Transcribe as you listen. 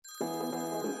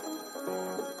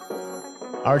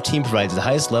Our team provides the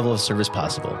highest level of service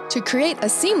possible. To create a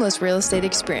seamless real estate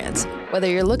experience, whether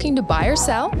you're looking to buy or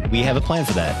sell, We have a plan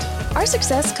for that. our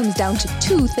success comes down to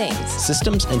two things.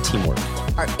 Systems and teamwork.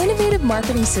 Our innovative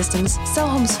marketing systems sell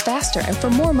homes faster and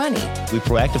for more money. We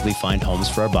proactively find homes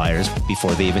for our buyers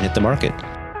before they even hit the market.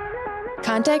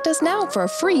 Contact us now for a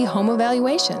free home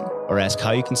evaluation. Or ask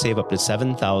how you can save up to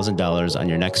 $7,000 on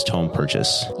your next home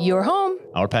purchase. Your home.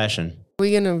 Our passion. Are we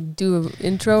going to do an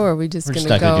intro or are we just We're going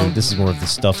just to not go? going to do it. This is more of the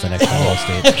stuff the next time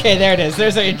I'll stage. Okay, there it is.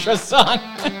 There's our intro song.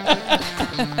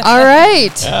 All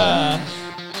right.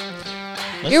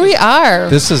 Here we are.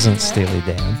 This isn't Steely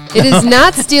Dan. It is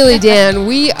not Steely Dan.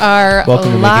 We are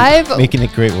Welcome live. to making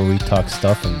it great, where we talk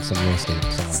stuff and some real estate.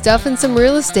 Stuff and some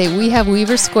real estate. We have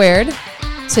Weaver Squared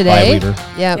today. Weaver.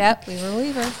 Yep. Yep, we were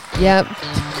Weaver. Yep.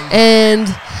 And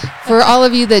for all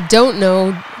of you that don't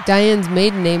know, Diane's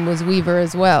maiden name was Weaver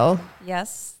as well.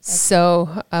 Yes.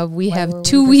 So we why have we're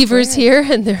two Weaver Weavers Squared.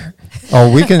 here, and they're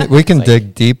Oh, we can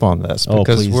dig deep on this Oh,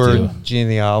 because please we're do.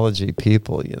 genealogy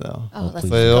people, you know. Oh, let's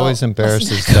But it go. always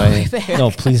embarrasses Let's not go Diane. there. No,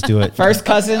 please do it. First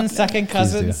cousins, second Please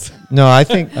cousins. No, I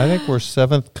think we're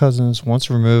seventh cousins once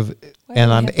removed, Why and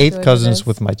do we I'm have to go eighth into cousins this?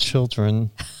 with my children.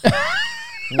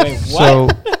 Wait,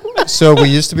 what? So we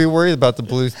used to be worried about the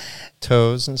blue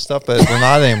toes and stuff, but we're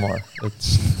not anymore.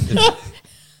 It's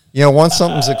once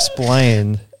something's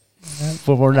explained.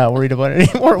 But we're not worried about it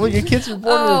anymore. When your kids are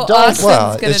born Oh, adults. Austin's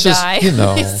Well, gonna it's just, die. you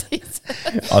know.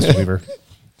 Austin Weaver.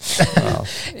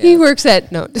 he works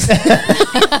at no.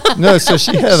 No, so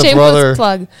she had a Shameless brother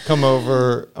plug. come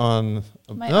over on.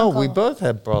 My No, we uncle. both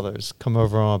had brothers come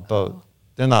over on a boat.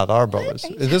 They're not our brothers.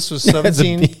 This was It's a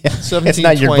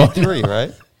 1723,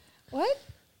 right? What?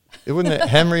 It wasn't it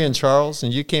Henry and Charles,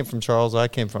 and you came from Charles, I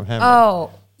came from Henry.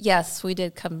 Oh, yes, we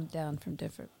did come down from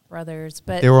different brothers,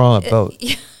 but They were on a boat.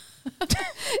 This Well,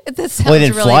 they sounds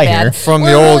didn't really fly bad. here. From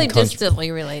we're the old really country.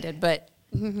 distantly related, but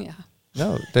yeah.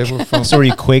 No, they were from So are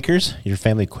you Quakers? Your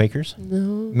family Quakers?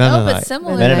 No, Mennonite. but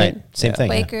similar. Mennonite. Same Yeah. thing.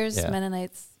 Quakers, Yeah.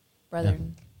 Mennonites,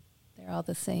 brethren. They're all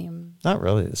the same, Not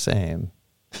really the same.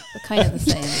 but kind of the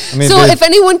same. I mean, So they- if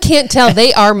anyone can't tell,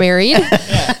 they are married.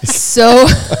 So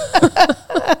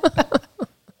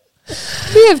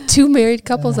we have two married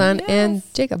couples on, and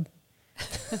Jacob.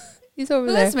 He's over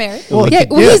Who there. is married? Well, Yeah,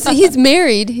 we well, could- he's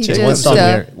married. He Check just one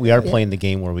song. We are yeah. playing the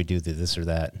game where we do this or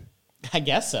that. I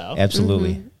guess so.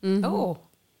 Absolutely. Oh,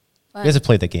 You guys have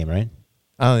played that game, right?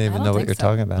 I don't even don't know what think you're so.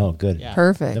 talking about. Oh, good. Yeah.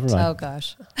 perfect. Never mind. oh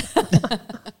gosh.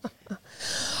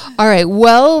 All right.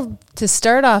 Well, to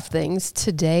start off things,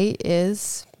 today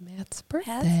is Matt's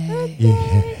birthday.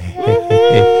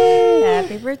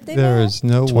 Happy birthday, There Matt. is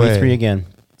no 23 way. again.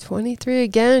 23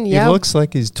 again. He Yeah. looks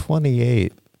like he's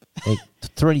 28. Hey,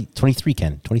 23,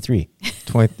 Ken. 23.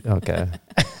 20. Okay,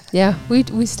 Yeah.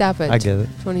 We stop at I get it.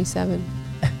 27.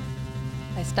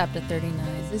 I stopped at 39.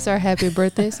 Is this our happy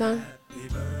birthday song?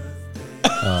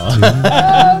 Oh,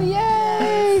 Oh,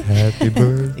 yay. Happy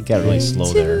birthday. it got really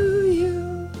slow there.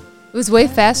 It was way I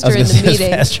faster was in gonna the say it was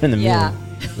meeting. faster in the Yeah.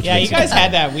 meeting. which Yeah, you makes it- guys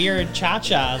had that weird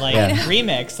cha-cha Yeah.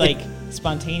 remix, like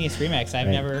spontaneous remix. I've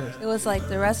Right. never. It was like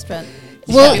the restaurant.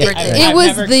 Well, Happy birthday. it I've was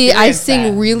never the I experienced sing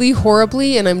that. really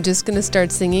horribly, and I'm just going to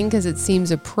start singing because it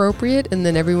seems appropriate, and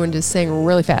then everyone just sang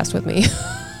really fast with me.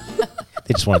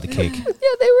 They just wanted the cake.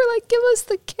 Yeah, they were like, "Give us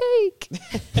the cake."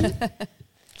 Did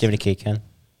you have any cake, Ken?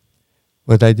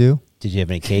 What'd I do? Did you have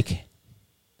any cake?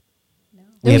 No,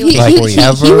 We have he, cake he- for he- you. he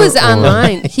was Ever or-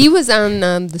 online. He was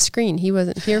on the screen. He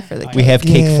wasn't here for the We cake. have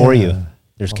cake for you. Yeah.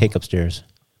 There's cake upstairs.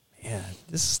 Yeah,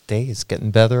 this day is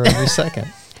getting better every second.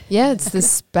 Yeah, it's the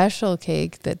special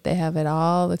cake that they have at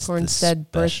all the It's the Cornstead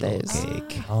special birthdays.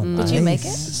 cake. Oh, Did you make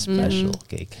nice. It's a special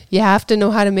cake. You have to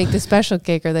know how to make the special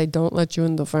cake, or they don't let you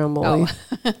in the family. Oh.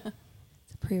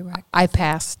 It's a prereq. I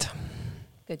passed.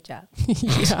 Good job.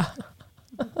 Yeah,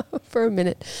 for a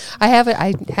minute. I have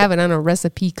it on a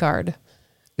recipe card.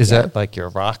 Is Yeah. that like your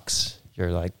rocks?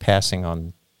 You're like passing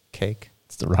on cake?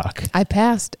 It's the rock. I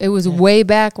passed. It was way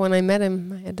back when I met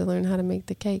him. I had to learn how to make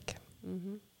the cake.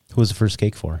 Who was the first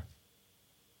cake for?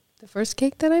 The first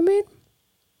cake that I made?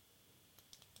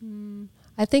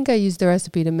 I think I used the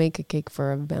recipe to make a cake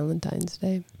for a Valentine's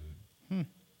Day.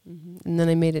 And then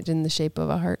I made it in the shape of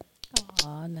a heart.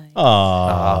 Aw, nice. Oh,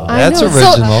 Oh, I that's know.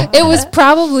 original. So it was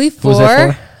probably who was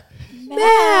that for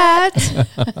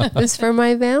Matt. It was for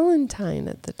my Valentine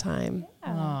at the time.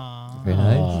 Aw. Very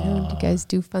nice. You know, do you guys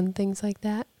do fun things like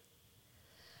that?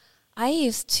 I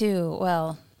used to,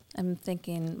 well, I'm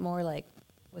thinking more like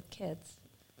with kids.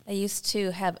 I used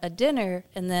to have a dinner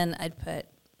and then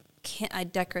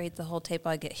I'd decorate the whole table.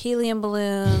 I'd get helium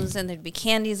balloons and there'd be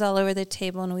candies all over the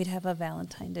table and we'd have a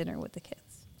Valentine dinner with the kids.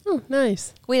 Oh,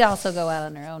 nice. We'd also go out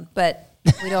on our own, but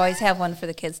we'd always have one for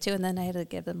the kids too, and then I had to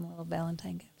give them little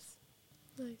Valentine gifts.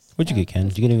 Nice. What'd you get, Ken?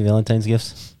 Did you get any Valentine's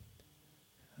gifts?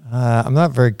 I'm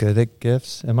not very good at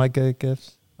gifts. Am I good at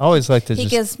gifts? I always like to He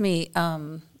just. gives me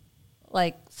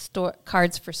like store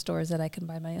cards for stores that I can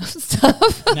buy my own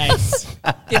stuff. Nice.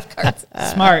 Gift cards.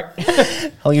 Smart. How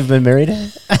long you been married?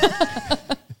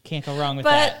 Can't go wrong with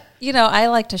But that. you know, I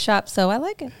like to shop, so I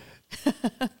like it.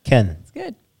 Ken, It's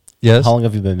good. Yes. how long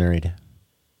have you been married?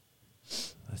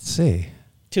 Let's see.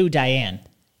 To Diane.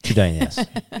 To Diane, yes.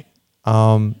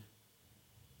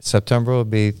 September will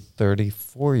be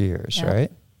 34 years, Yeah.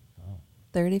 right?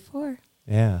 34.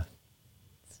 Yeah.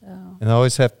 So And I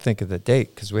always have to think of the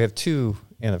date because we have 2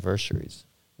 anniversaries.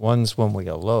 One's when we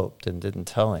eloped and didn't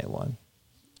tell anyone.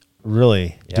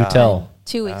 Really? Yeah. Do tell.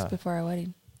 2 weeks before our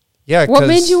wedding. Yeah. What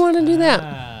made 'cause- you want to do that?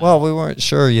 Ah. Well, we weren't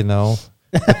sure,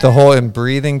 with the whole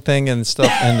inbreathing thing and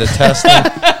stuff and the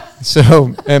testing.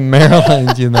 So in Maryland,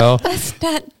 That's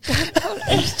not.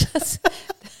 It's just.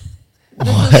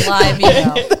 This is live,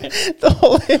 The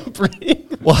whole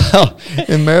inbreeding. well,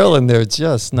 in Maryland, they're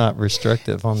just not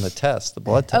restrictive on the test, the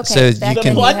blood test. Okay, so back The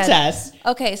then blood had- test.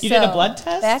 Okay, so You did a blood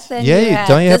test? back then. yeah, you you had,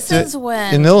 don't you have this to? is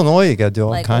when In Illinois, you got to do all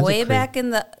like kinds way of back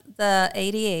in the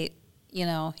 88.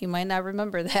 You might not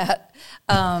remember that.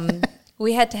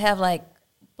 We had to have like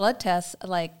blood tests,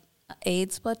 like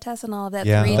AIDS blood tests and all of that.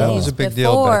 Yeah, 3 that days was a big before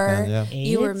deal back then, yeah.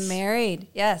 you were AIDS? married.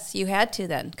 Yes, you had to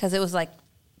then because it was like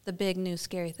the big new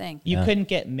scary thing. You Yeah. couldn't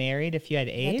get married if you had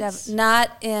You had to have- AIDS? not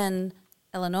in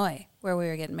Illinois where we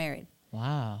were getting married.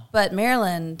 Wow. But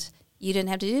Maryland, you didn't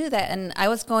have to do that. And I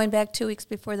was going back 2 weeks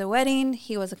before the wedding.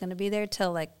 He wasn't going to be there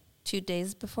till like 2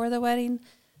 days before the wedding.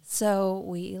 So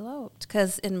we eloped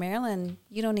because in Maryland,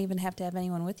 you don't even have to have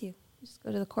anyone with you. You just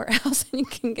go to the courthouse and you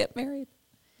can get married.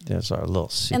 There's our little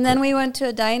secret. And then we went to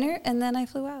a diner and then I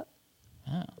flew out.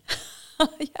 Oh.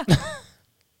 Yeah.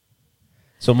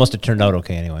 So it must have turned out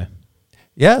okay anyway.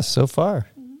 yeah, so far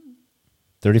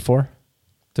 34?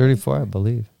 34, I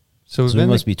believe. So we've So we been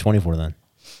must be 24 then.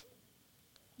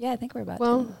 Yeah, I think we're about to.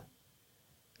 Well,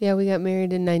 yeah, we got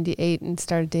married in 98 and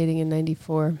started dating in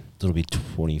 94. So it'll be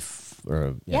 24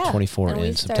 and we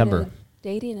in started September.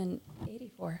 dating in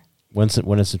 84. When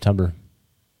is September?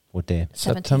 What day? 17th.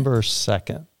 September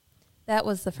 2nd. That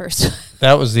was the first.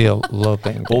 That was the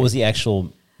eloping. What was the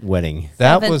actual wedding?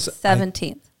 That was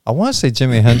 17th. I want to say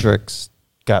Jimi Hendrix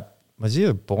was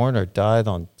either born or died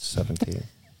on 17th.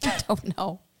 I don't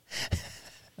know.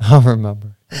 I don't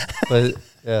remember. But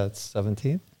yeah, it's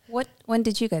 17th. When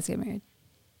did you guys get married?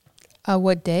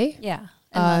 What day? Yeah.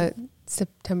 And month?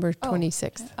 September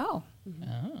 26th. Oh,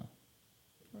 Oh.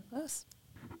 we're close.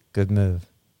 Good move.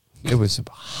 It was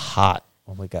hot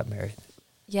when we got married.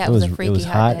 Yeah, it was a it freaky was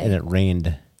hot day. and it rained.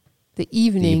 The The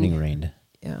evening. evening rained.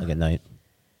 Yeah. Like at night.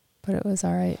 But it was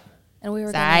all right. And we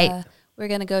were Right.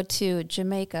 gonna go to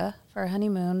Jamaica for our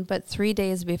honeymoon, but 3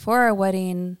 days before our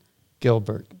wedding,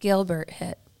 Gilbert. Gilbert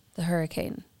hit the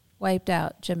hurricane, wiped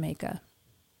out Jamaica.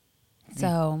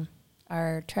 So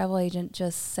our travel agent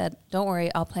just said, "Don't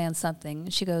worry, I'll plan something."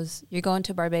 She goes, "You're going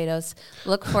to Barbados.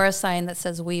 Look for a sign that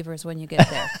says Weavers when you get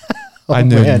there." I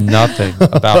knew nothing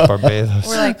about Barbados.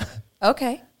 We're like,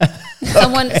 "Okay."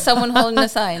 Someone holding a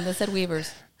sign that said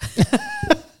Weavers.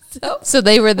 So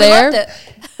they were We there. loved it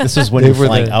This was when They you were were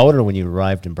flying there. out or when you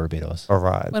arrived in Barbados?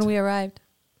 Arrived. when we arrived.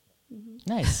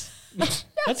 Nice.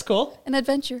 That's cool. An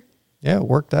adventure. Yeah, it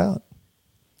worked out.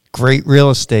 Great real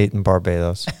estate in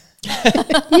Barbados.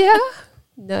 Yeah.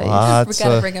 Nice. We Lots got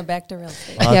to of, bring it back to real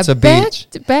estate. lots yeah, of beach.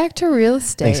 back to real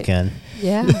estate. Thanks, Ken.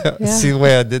 Yeah. yeah. See the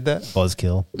way I did that?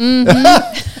 Buzzkill.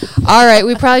 All right,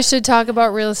 we probably should talk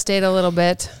about real estate a little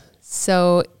bit.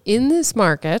 So, in this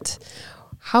market,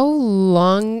 how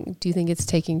long do you think it's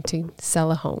taking to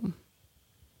sell a home?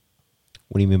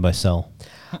 What do you mean by sell?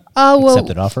 Well,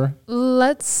 Accepted offer?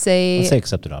 let's say, Let's say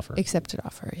accepted offer. accepted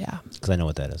offer. Yeah. Because I know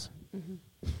what that is.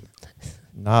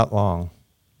 Not long.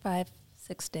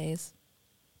 5-6 days.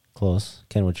 Close.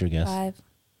 Ken, what's your guess? 5,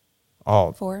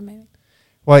 Oh, 4 maybe.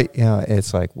 well,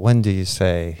 it's like, when do you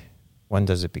say, when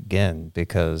does it begin?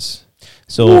 Because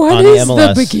So What on the is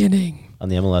MLS, the beginning? on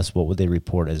the MLS, what would they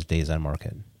report as days on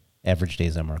market? Average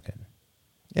days on market.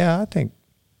 yeah, I think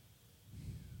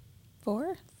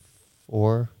 4?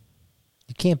 4.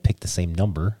 You can't pick the same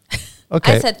number.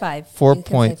 Okay. I said 5. You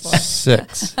can say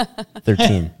 4.6.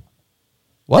 13.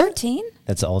 What? 13?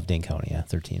 That's all of Dane County. Yeah,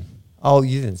 13. Oh,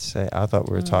 you didn't say. I thought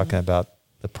we were talking about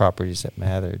the properties that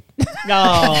mattered. No.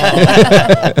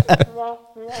 Wah,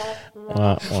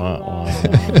 wah,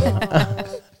 wah.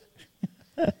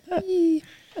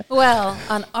 Well,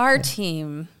 on our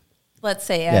team, let's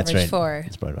say Yeah, that's average right. 4.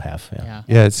 It's probably about half. Yeah. Yeah.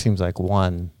 Yeah, it seems like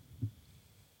 1.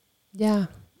 Yeah.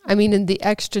 I mean, in the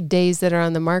extra days that are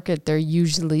on the market, they're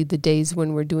usually the days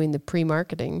when we're doing the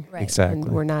pre-marketing. Right. Exactly.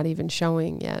 And we're not even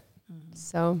showing yet.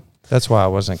 So, That's why I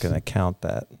wasn't going to count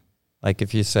that. Like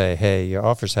if you say, hey, your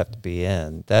offers have to be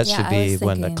in, that Yeah, should I be was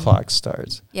when the thinking- clock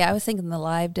starts. Yeah, I was thinking the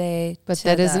live day. but to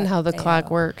that isn't how the day clock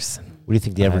of. works. What do you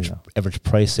think the I average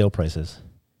know. sale price is?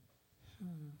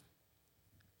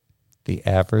 The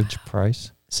average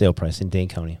price? Sale price in Dane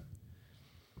County.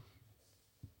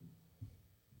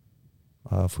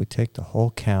 If we take the whole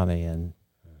county and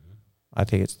I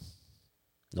think it's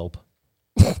Nope.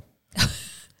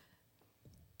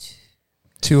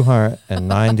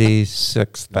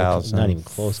 296,000. Not even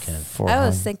close, Ken. I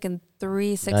was thinking Not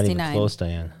 369. even close,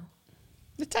 Diane.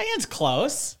 The Diane's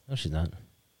close. No, she's not.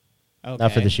 Okay.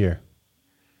 Not for this year.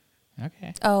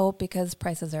 Okay. Oh, because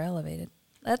prices are elevated.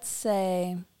 Let's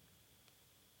say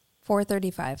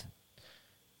 435.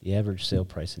 The average sale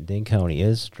price in Dane County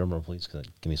is, drumroll please,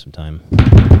 give me some time.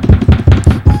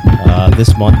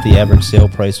 This month, the average sale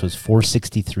price was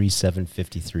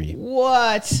 $463,753.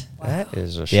 What? That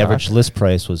is a The shock. average list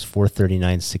price was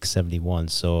 $439,671.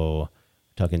 So,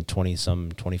 talking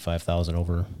 25,000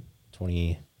 over,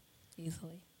 20,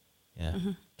 Easily. yeah,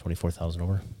 24,000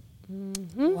 over.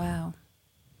 Wow.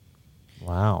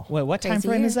 Wow. Wait, what time Crazy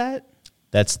frame year. is that?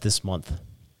 That's this month.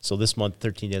 So this month,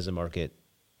 13 days of market,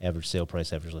 average sale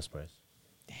price, average list price.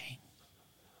 Dang.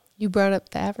 You brought up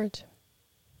the average.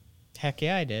 Heck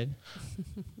yeah, I did.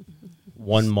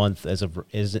 1 month is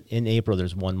in April.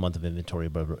 There's 1 month of inventory,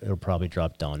 but it'll probably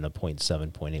drop down to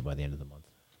 0.7, 0.8 by the end of the month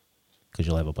because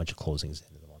you'll have a bunch of closings at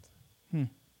the end of the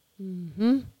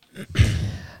month.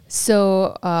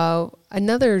 So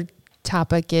another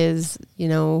topic is,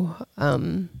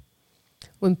 when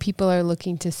people are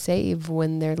looking to save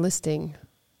when they're listing,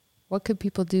 what could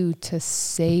people do to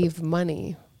save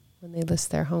money when they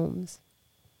list their homes?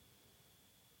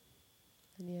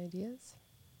 Any ideas?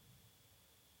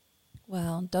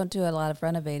 Well, don't do a lot of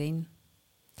renovating.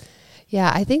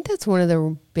 Yeah, I think that's one of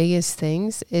the biggest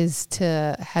things is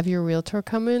to have your realtor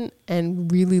come in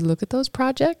and really look at those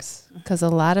projects, because a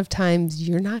lot of times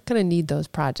you're not going to need those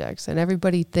projects, and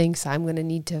everybody thinks I'm going to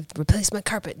need to replace my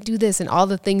carpet, do this, and all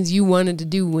the things you wanted to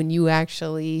do when you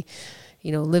actually,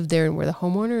 lived there and were the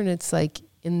homeowner. And it's like,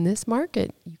 in this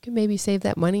market, you can maybe save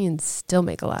that money and still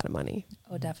make a lot of money.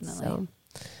 Oh, definitely. So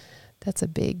that's a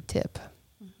big tip.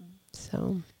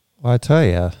 So Well, I tell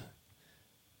you,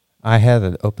 I had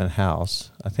an open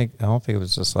house. I don't think it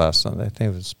was this last Sunday. I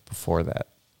think it was before that,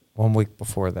 1 week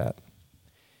before that.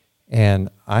 And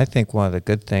I think one of the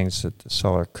good things that the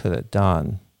seller could have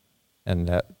done, and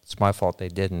that's my fault they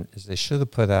didn't, is they should have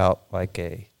put out like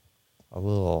a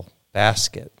little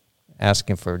basket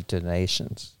asking for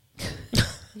donations.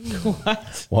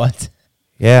 What?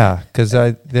 Yeah, because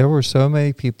there were so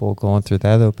many people going through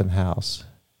that open house,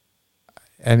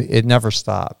 and it never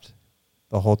stopped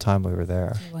the whole time we were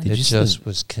there. Did It you see just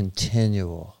was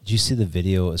continual. Did you see the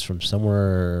video? It was from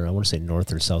somewhere, I want to say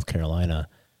North or South Carolina.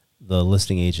 The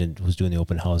listing agent who was doing the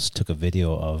open house took a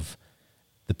video of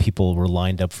the people were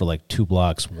lined up for like 2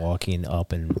 blocks walking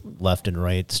up and left and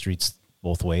right streets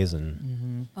both ways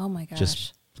and Oh my gosh.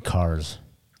 just cars.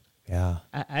 Yeah.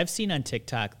 I've seen on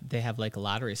TikTok they have like a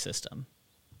lottery system.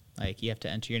 Like you have to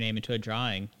enter your name into a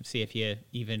drawing, see if you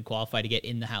even qualify to get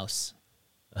in the house.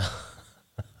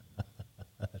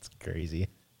 That's crazy.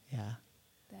 Yeah.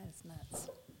 That is nuts.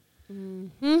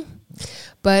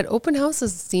 but open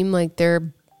houses seem like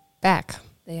they're back,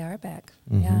 They are back.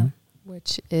 Mm-hmm. Yeah.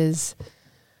 which is,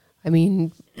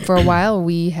 for a while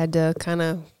we had to kind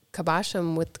of kibosh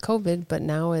them with COVID, but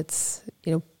now it's,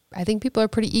 I think people are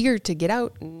pretty eager to get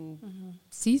out and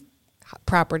see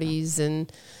properties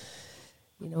and,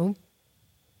 it's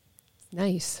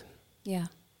nice. Yeah.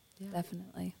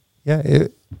 Definitely. Yeah,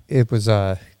 it was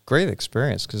a great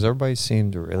experience because everybody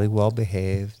seemed really well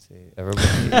behaved.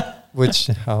 Everybody, which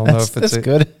I don't know if it's That's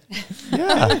good.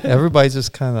 Yeah, everybody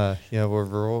just kind of were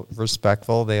real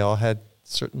respectful. They all had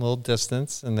certain little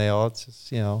distance, and they all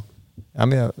just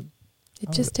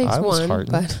It just takes I was one,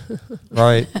 heartened. but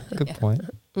right. Good point.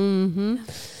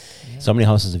 So how many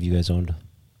houses have you guys owned?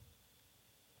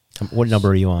 What number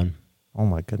are you on? Oh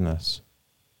my goodness.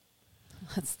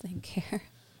 Let's think here.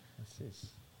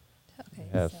 Okay.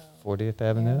 We have 40th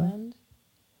Avenue, Maryland,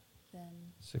 then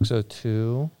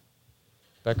 602,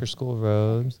 Becker School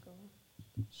Road, School,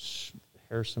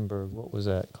 Harrisonburg. What was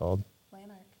that called?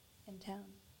 Lanark in town.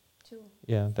 Two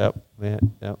Yeah, that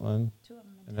one. of them.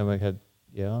 And then we had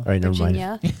All right, never mind.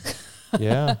 Virginia.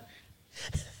 yeah.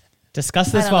 Discuss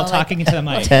I this don't while know, like- talking into the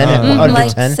mic. 10? Under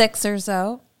like 10? 6 or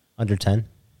so. Under 10?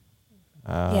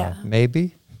 Yeah.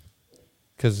 Maybe.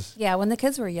 Because Yeah, when the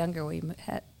kids were younger, we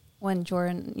had when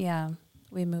Jordan,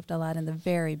 we moved a lot in the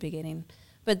very beginning.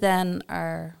 But then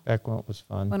Back when it was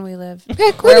fun. when we lived,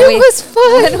 Back when it was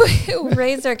fun. when we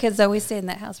raised our kids, though, we stayed in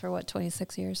that house for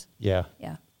 26 years. Yeah.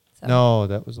 Yeah. So. No,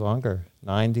 that was longer.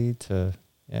 90 to,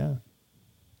 yeah.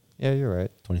 Yeah, you're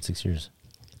right. 26 years.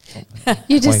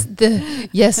 You just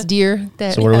yes, dear.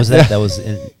 That So where was that? That was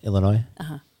in Illinois.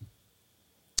 Uh-huh.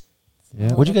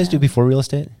 Yeah. What did you guys do before real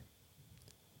estate?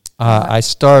 I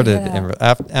started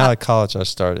Yeah. out of college. I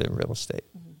started in real estate,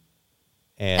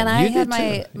 And I you had did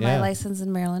my too. Yeah. license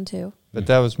in Maryland, too, But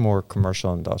that was more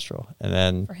commercial industrial,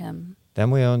 and for him. then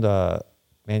we owned a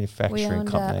We manufacturing owned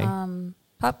company. a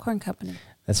popcorn company.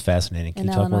 That's fascinating. Can In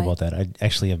you talk more Illinois. about that? I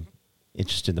actually am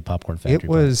interested in the popcorn factory.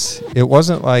 It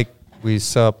wasn't like we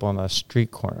set up on a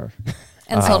street corner.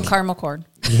 And sold caramel corn.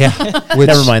 Yeah, but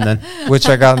never mind then. which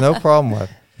I got no problem with.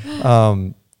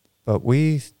 But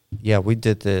we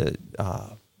did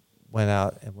went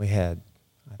out and we had,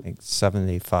 I think,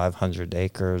 7,500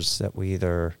 acres that we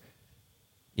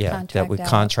Contract out.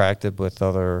 contracted with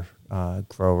other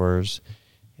growers,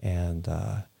 and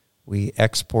we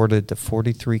exported to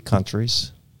 43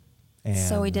 countries. And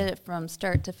So we did it from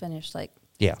start to finish, like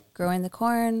Yeah, growing the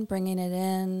corn, bringing it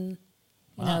in,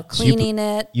 So you cleaning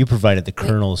it. You provided the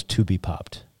kernels to be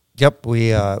popped. yep.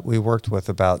 We worked with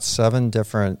about 7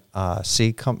 different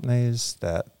seed companies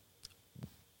that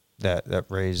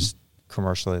raised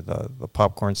commercially the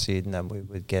popcorn seed, and then we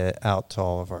would get it out to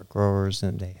all of our growers,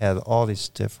 and they had all these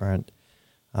different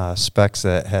specs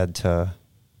that had to,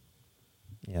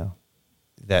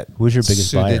 that Who's your biggest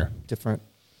suited buyer? different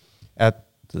at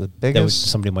the That biggest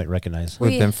somebody might recognize. would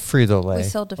We- have been Frito-Lay. We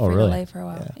sold to Oh, really? Frito-Lay for a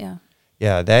while. Yeah.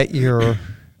 Yeah, that year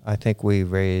I think we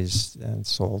raised and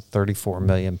sold 34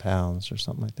 million pounds or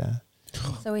something like that.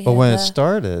 So we But had when it the-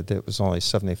 started, it was only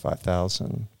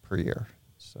 75,000 per year.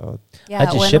 So yeah,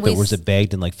 How'd you when ship we it? Was s- it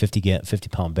bagged in like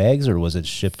 50-pound bags, or was it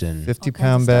shipped in?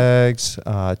 50-pound bags,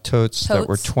 totes that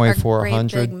were totes are great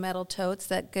 2,400. big metal totes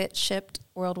that get shipped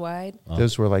worldwide. Oh.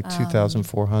 Those were like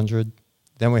 2,400.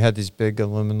 Then we had these big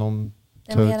aluminum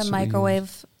Then we had totes a that we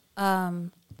microwave,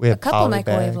 We had a couple poly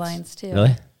microwave bags. lines too.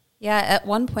 Really? Yeah, at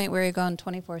one point we were going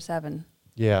 24/7.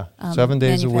 Yeah, 7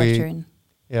 days a week. manufacturing.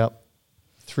 Yep.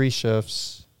 3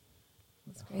 shifts,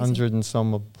 It's crazy. 100 and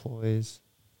some employees.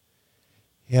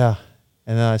 Yeah.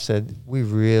 And then I said, we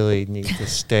really need to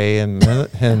stay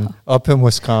up in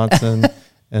Wisconsin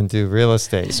and do real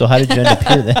estate. So how did you end up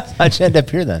here then? How'd you end up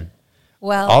here then?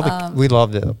 Well, we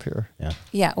loved it up here. Yeah.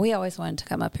 yeah, we always wanted to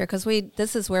come up here because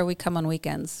this is where we come on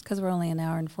weekends because we're only an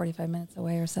hour and 45 minutes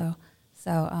away or so.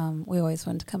 So we always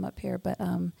wanted to come up here, but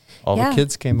All the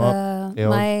kids came up. They all-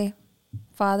 My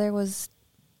father was,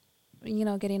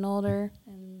 getting older,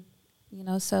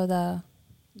 and so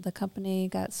the company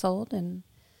got sold, and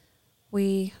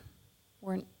we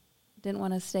didn't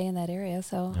want to stay in that area.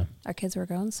 So Yeah. our kids were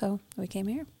grown, so we came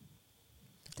here.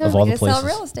 Of we all get the to sell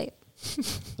places, real estate.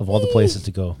 of all the places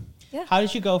to go, Yeah. How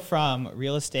did you go from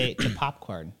real estate to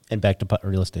popcorn? and back to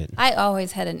real estate. I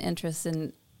always had an interest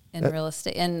in real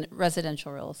estate, in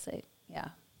residential real estate. Yeah.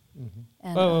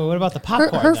 And, Whoa, what about the her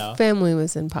popcorn though? family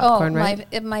was in popcorn,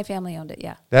 right? my family owned it.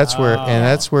 Yeah. That's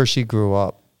where she grew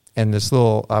up. And this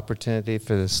little opportunity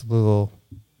for this little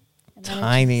And then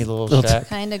tiny little shack.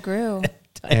 kind of grew.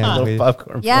 And Little we-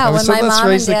 popcorn. Yeah, I when was so my let's mom and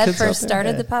raise the dad kids up first there.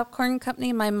 started Yeah. the popcorn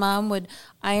company, my mom would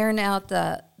iron out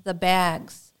the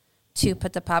bags to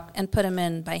put and put them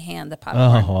in by hand. The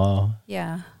popcorn. Oh wow,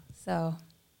 Yeah. So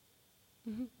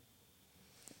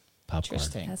popcorn.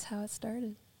 Interesting. that's how it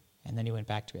started. And then you went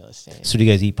back to real estate. So do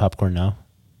you guys eat popcorn now?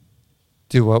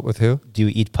 Do what with who? Do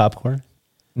you eat popcorn?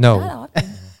 No. Not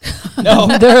often. No,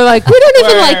 They're like, we don't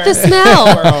even like the smell.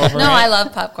 we're over No, it. I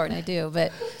love popcorn. I do,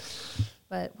 but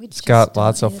we It's just got don't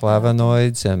lots of eat it that often.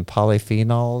 flavonoids and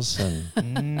polyphenols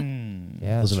and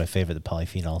yeah, Those are my favorite, the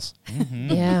polyphenols.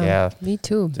 Yeah, Yeah. me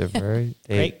too. they're very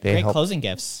Great, they great help. closing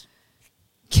gifts.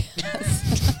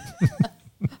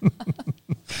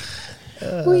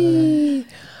 Whee.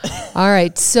 All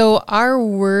right. So our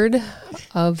word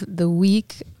of the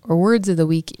week, or words of the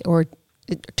week, or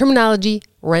terminology,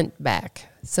 rent back.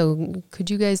 So could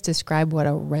you guys describe what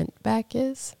a rent back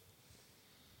is?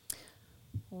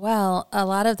 Well, a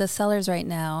lot of the sellers right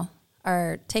now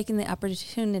are taking the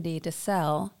opportunity to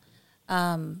sell,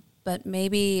 but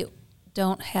maybe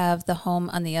don't have the home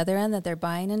on the other end that they're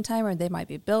buying in time, or they might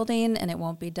be building and it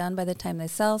won't be done by the time they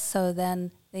sell. So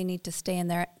then they need to stay in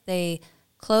there. They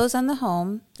close on the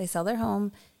home, they sell their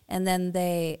home, and then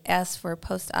they ask for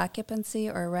post-occupancy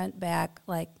or rent back,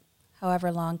 like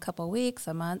however long, couple weeks,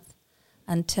 a month,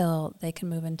 until they can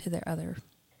move into their other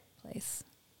place.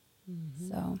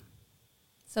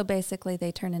 So basically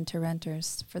they turn into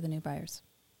renters for the new buyers.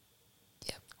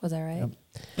 Was I right?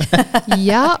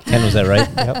 Yeah. Ken, was that right?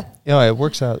 Yep. It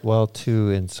works out well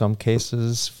too in some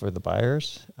cases for the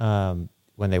buyers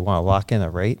when they want to lock in a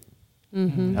rate.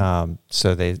 Mm-hmm.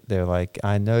 So they're like,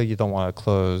 I know you don't want to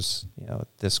close,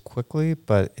 this quickly,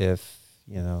 but if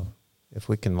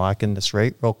we can lock in this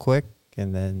rate real quick,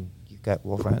 and then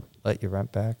we'll let you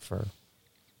rent back for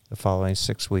the following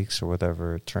 6 weeks or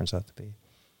whatever it turns out to be.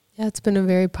 Yeah, it's been a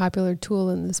very popular tool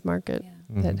in this market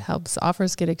Yeah. that helps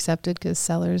offers get accepted because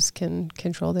sellers can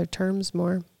control their terms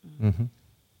more. Mm-hmm.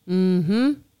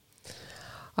 Mm-hmm.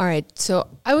 All right. So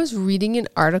I was reading an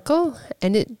article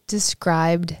and it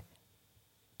described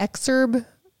exurb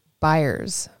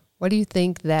buyers. What do you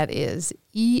think that is?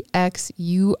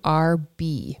 EXURB.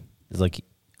 It's like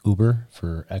Uber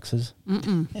for X's.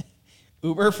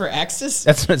 Uber for X's?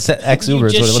 That's what it said. X Uber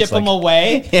is You what it just looks ship them like.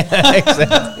 away? Yeah,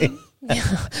 exactly.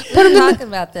 We were talking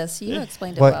about this. You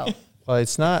explained it well. Well,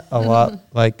 it's not a lot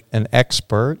like an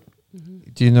expert.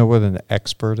 Do you know what an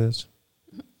expert is?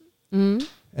 Mm-hmm.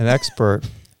 An expert,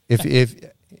 if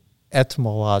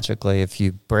etymologically, if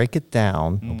you break it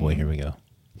down, Oh boy, here we go.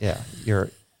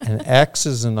 an X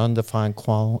is an undefined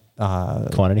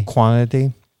Quantity?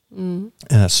 quantity, and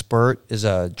a spurt is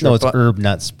a drip. No, it's herb,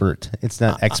 not spurt. It's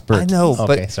not expert. I know,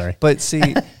 Okay, sorry. But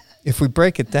see, if we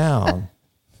break it down,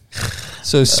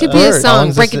 so Could be a spurt- song, how long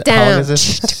is break this- it how long down. is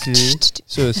this? See?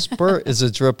 So a spurt is a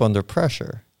drip under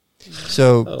pressure.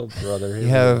 So brother, you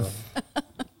have,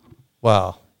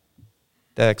 wow,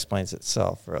 that explains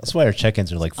itself, really. That's why our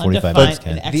check-ins are like 45 Undefined- bucks,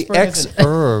 Ken. an The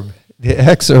expert is an-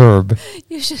 exurb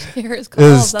You should hear his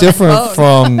calls is on different the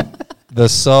phone. from the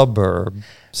suburb.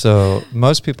 So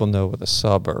most people know what a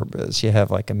suburb is. You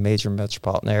have like a major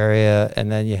metropolitan area,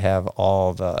 and then you have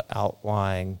all the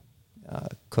outlying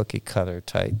cookie cutter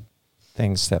type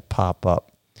things that pop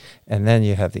up. And then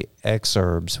you have the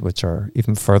exurbs, which are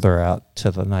even further out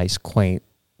to the nice, quaint,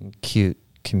 and cute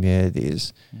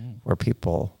communities where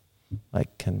people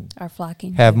like can Are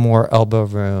flocking. have more elbow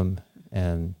room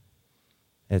and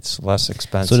it's less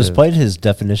expensive. So despite his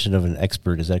definition of an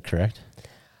expert, is that correct?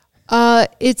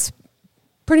 It's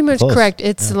pretty much Close. correct.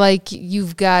 It's like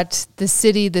you've got the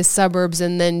city, the suburbs,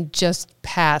 and then just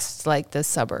past like the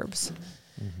suburbs.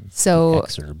 So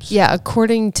Exurbs. yeah,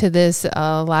 according to this,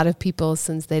 a lot of people,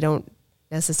 since they don't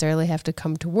necessarily have to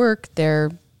come to work, they're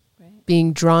Right.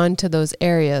 being drawn to those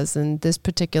areas. And this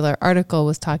particular article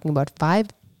was talking about 5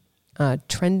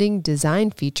 trending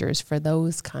design features for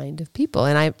those kind of people.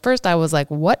 And at first I was like,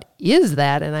 what is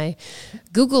that? And I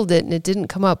Googled it and it didn't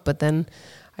come up, but then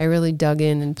I really dug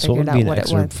in and So what figured would be out an what it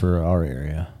exurb was. for our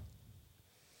area?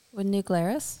 With New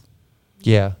Glarus?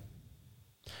 Yeah.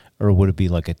 Or would it be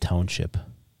like a township?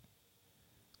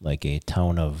 Like a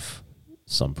town of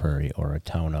some prairie or a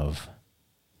town of...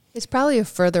 It's probably a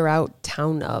further out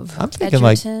town of. I'm thinking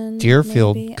like Edgerton,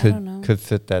 Deerfield maybe? I don't know. could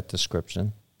fit that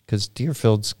description because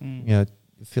Deerfield's it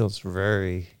feels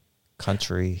very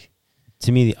country.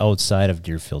 To me, the outside of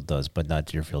Deerfield does, but not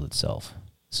Deerfield itself.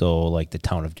 So like the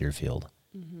town of Deerfield,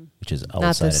 which is outside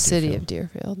Not the of city Deerfield. of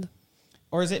Deerfield.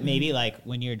 Or is it maybe like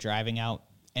when you're driving out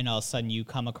and all of a sudden you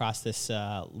come across this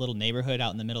little neighborhood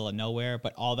out in the middle of nowhere,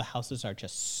 but all the houses are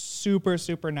just super,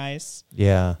 super nice?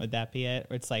 Yeah. Would that be it?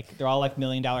 Or it's like they're all like $1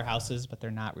 million houses, but they're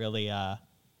not really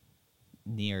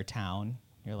near town.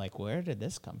 You're like, where did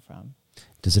this come from?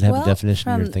 Does it have Well, a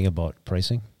definition in your from- thing about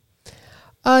pricing?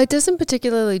 It doesn't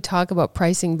particularly talk about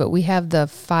pricing, but we have the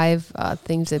 5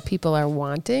 things that people are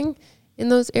wanting in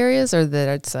those areas, or that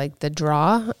it's like the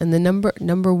draw. And the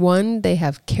number 1, they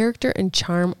have character and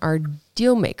charm are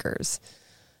deal makers.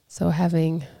 So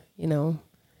having,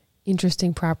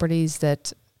 interesting properties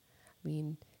that,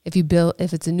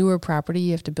 if it's a newer property,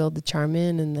 you have to build the charm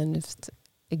in, and then if it's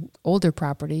an older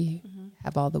property,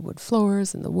 have all the wood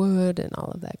floors and the wood and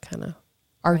all of that kind of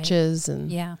arches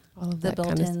and Yeah. all of The that kind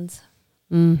of built-ins.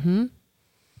 Mm-hmm.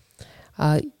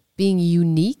 Being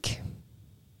unique.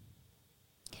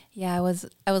 Yeah, I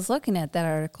was looking at that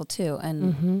article too,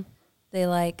 and they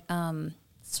like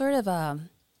sort of a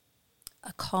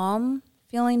calm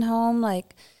feeling home.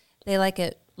 Like they like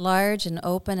it large and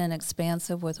open and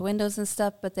expansive with windows and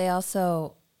stuff, but they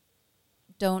also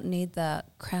don't need the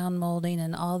crown molding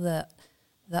and all the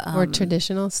More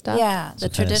traditional stuff. Yeah, So the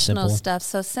kinda traditional simple. stuff.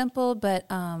 So simple, but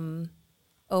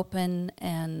open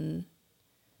and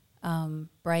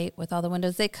bright with all the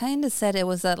windows. They kind of said it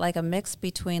was like a mix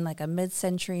between like a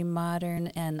mid-century modern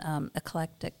and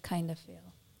eclectic kind of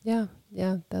feel.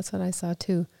 Yeah, that's what I saw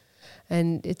too.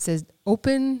 And it says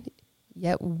open,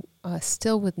 yet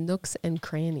still with nooks and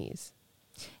crannies.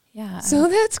 Yeah. So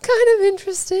that's kind of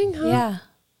interesting, huh? yeah.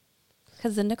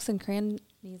 Because the nooks and crannies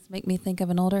make me think of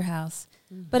an older house.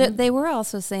 But they were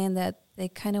also saying that they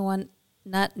kind of want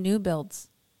not new builds,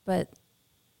 but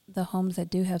the homes that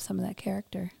do have some of that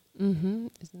character. Mm-hmm.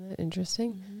 Isn't that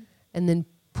interesting? And then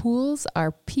pools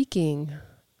are peaking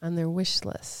on their wish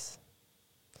list.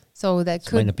 So that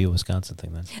This might could, not be a Wisconsin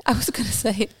thing then. I was going to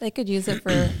say they could use it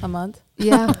for a month,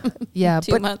 yeah, yeah.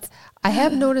 2 But months. I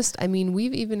have noticed, I mean,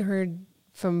 we've even heard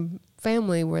from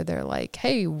family where they're like,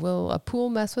 hey, will a pool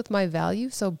mess with my value?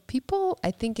 So people,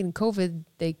 I think in COVID,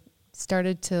 they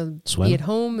started to Swim? be at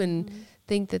home and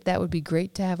think that that would be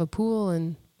great to have a pool.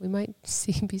 And we might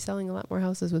be selling a lot more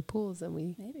houses with pools than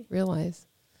we Maybe. realize.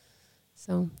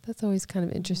 So that's always kind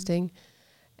of interesting.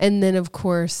 And then, of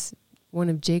course, one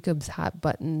of Jacob's hot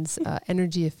buttons,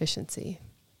 energy efficiency.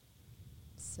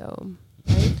 So,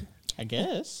 right? I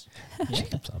guess. Yeah.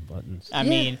 Jacob's on buttons. I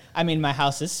Yeah. mean, my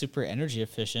house is super energy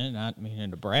efficient. Not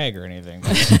meaning to brag or anything.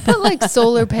 But like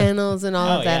solar panels and all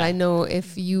Oh, of that, yeah. I know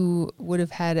if you would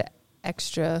have had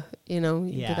extra, you'd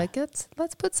Yeah. be like,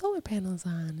 let's put solar panels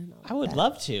on. And all I would that.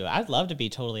 love to. I'd love to be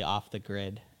totally off the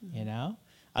grid. You know,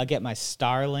 I'll get my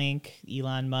Starlink,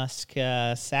 Elon Musk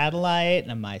satellite,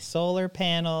 and my solar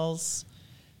panels.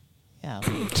 Yeah.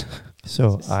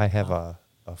 So I have a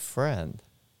friend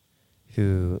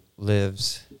who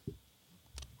lives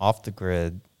off the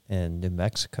grid in New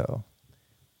Mexico,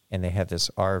 and they have this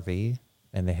RV,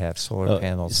 and they have solar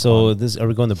panels. So on. this, are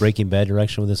we going the Breaking Bad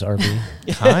direction with this RV?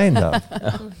 Kind of.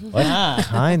 Ah,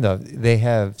 Kind of. They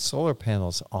have solar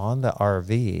panels on the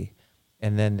RV,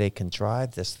 and then they can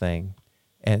drive this thing,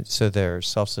 and so they're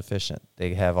self-sufficient.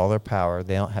 They have all their power.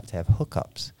 They don't have to have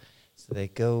hookups. So they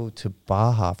go to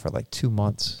Baja for like 2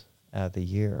 months out of the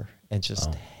year and just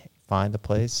Oh. find a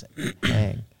place and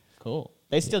hang. cool.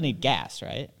 They still need gas,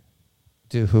 right?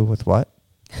 Do who with what?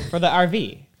 For the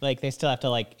RV. Like, they still have to,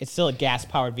 like, it's still a gas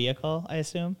powered vehicle, I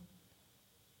assume.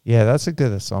 Yeah, that's a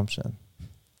good assumption.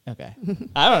 Okay.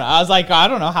 I don't know. I was like, I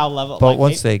don't know how level. But like,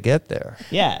 once they get there,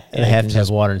 yeah. And they have can to have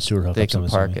just- water and sewer hookups. they can I'm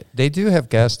park assuming. it. They do have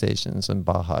gas stations in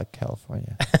Baja,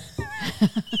 California.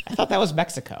 I thought that was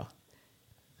Mexico.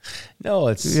 No,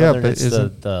 it's Yeah, southern, but it's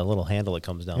isn't- the little handle that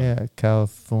comes down. Yeah,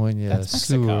 California That's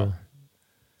Mexico. sewer.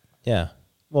 Yeah.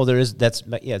 Well, there is. That's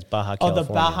it's Baja, Oh, California.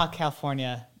 the Baja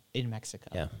California in Mexico.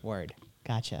 Yeah. Word.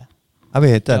 Gotcha. I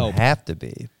mean, it doesn't Dope. have to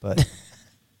be, but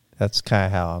that's kind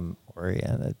of how I'm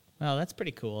oriented. Well, that's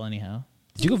pretty cool, anyhow.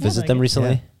 Did you go visit like them it. recently?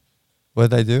 Yeah. What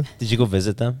did I do? Did you go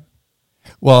visit them?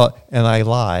 Well, and I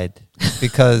lied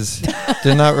because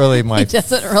they're not really my He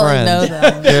doesn't friend. really know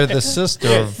them. They're the sister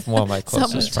of one of my Someone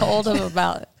closest told friends. him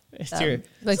about It's them. your,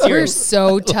 Like, it's your- we're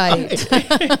so tight.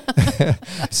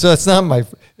 So it's not my.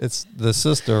 It's the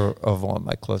sister of one of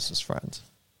my closest friends.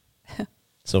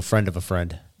 So, friend of a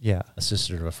friend, Yeah, a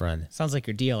sister of a friend. sounds like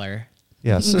your dealer.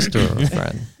 yeah, sister of a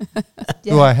friend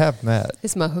Yeah. who I have met.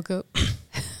 It's my hookup.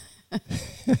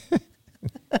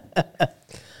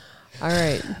 All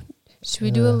right. Should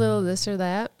we do a little this or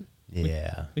that?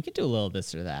 Yeah. We could do a little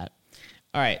this or that.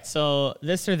 All right, so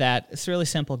this or that. It's a really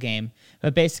simple game,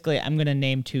 but basically, I'm going to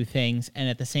name two things, and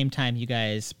at the same time, you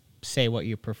guys say what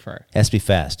you prefer. Has to be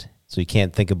fast. So you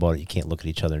can't think about it. You can't look at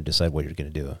each other and decide what you're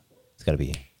going to do. It's got to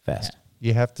be fast.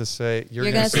 You have to say You're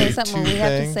going to say something when two we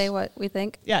have to things? say what we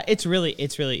think? Yeah, it's really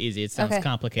easy. It sounds Okay.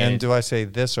 complicated. And do I say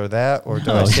this or that, or do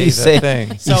No, I say you the say- thing?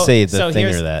 You say the thing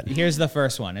here's, or that. Here's the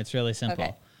first one. It's really simple.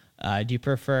 Okay. Do you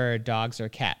prefer dogs or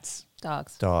cats?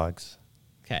 Dogs. Dogs.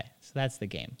 Okay, so that's the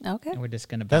game. Okay. And we're just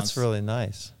gonna bounce. That's really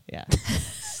nice. Yeah.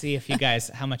 See if you guys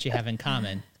how much you have in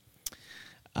common.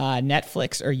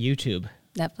 Netflix or YouTube?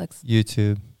 Netflix.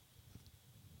 YouTube,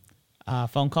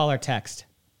 Phone call or text?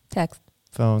 Text.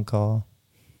 phone call,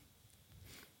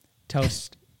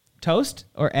 Toast. Toast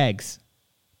or eggs?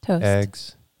 Toast.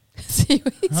 eggs, See,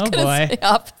 he's Oh, gonna boy. say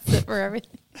opposite for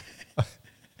everything.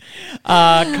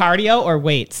 Cardio or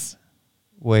weights?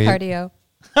 wait, Cardio.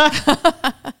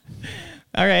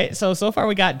 All right. So far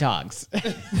we got dogs. All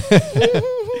right.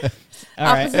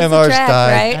 Opposites And ours attract,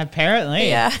 died. right? Apparently.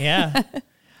 Yeah. Yeah.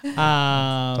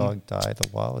 dog died a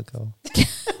while ago.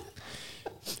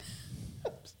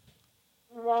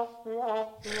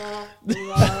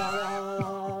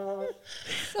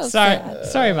 So Sorry. sad.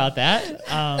 Sorry about that.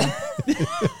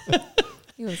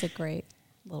 He was a great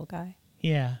little guy.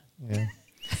 Yeah. Yeah,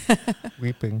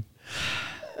 weeping.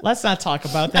 Let's not talk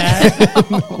about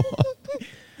that.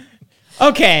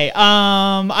 Okay.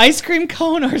 Ice cream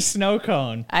cone or snow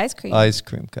cone? Ice cream. Ice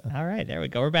cream cone. All right, there we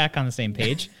go. We're back on the same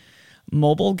page.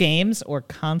 Mobile games or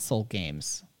console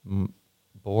games?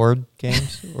 Board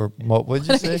games or what'd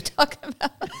you What are you say? talking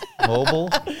about? Mobile.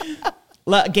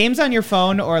 Games on your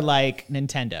phone or like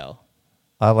Nintendo?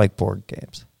 I like board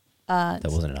games. That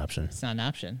wasn't an option. It's not an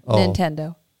option. Oh,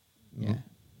 Nintendo. Yeah.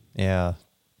 Yeah.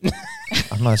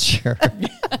 I'm not sure.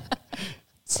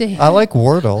 See, I like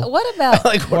Wordle. What about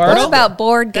Wordle. what about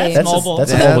board games? That's mobile.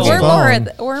 That's a Yeah, mobile that's game.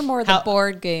 fun. We're more the How-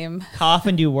 board game. How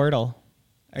often do you Wordle?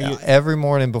 Are you? Every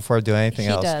morning before I do anything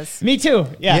He else. does. Me too.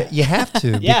 Yeah. You have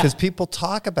to Yeah. because people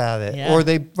talk about it Yeah. or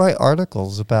they write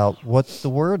articles about what the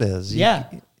word is. Yeah.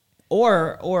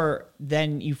 Or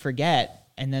then you forget,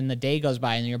 and then the day goes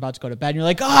by, and you're about to go to bed, and you're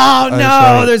like, oh no,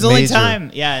 right. there's only Major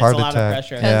time. Yeah, it's heart a lot attack. of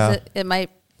pressure. Because Yeah. it might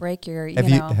break your, Have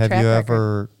you track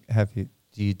record.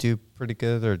 do you do pretty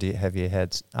good or have you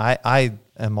had I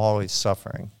am always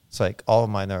suffering. It's like all of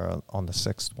mine are on the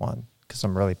sixth one because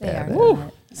I'm really They bad are at good it. at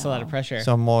it. It's a lot of pressure.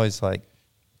 So I'm always like,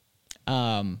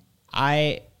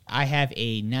 I have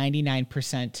a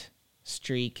 99%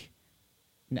 streak,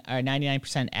 or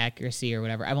 99% accuracy or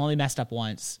whatever. I've only messed up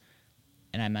once,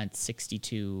 and I'm at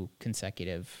 62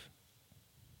 consecutive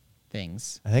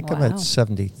things. I think I'm Wow. at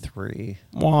 73.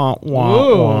 Wah, wah,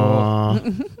 Ooh. wah. I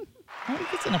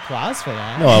think it's an applause for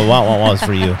that. No, wah, wah, wah is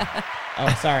for you.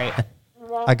 Oh, sorry.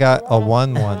 I got a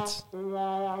 1 once.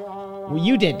 Well,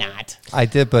 you did not. I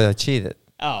did, but I cheated.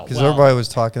 Oh, Because well. everybody was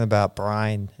talking about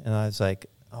brine, and I was like,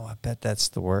 "Oh, I bet that's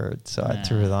the word." So I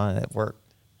threw it on, and it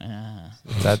worked.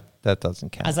 That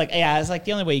doesn't count. I was like,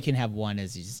 the only way you can have one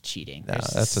is just cheating. no,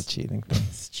 There's- that's a cheating thing.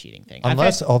 it's a cheating thing. I've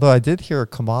Unless, had- although I did hear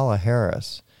Kamala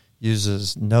Harris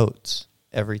uses notes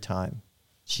every time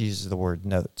she uses the word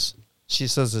notes. She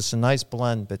says it's a nice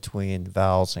blend between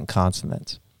vowels and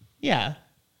consonants. yeah,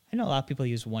 I know a lot of people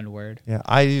use one word. Yeah,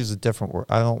 I use a different word.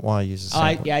 I don't want to use the Oh,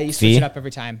 same word. yeah, you switch Fee? it up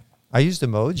every time. I used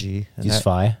emoji. and Use that-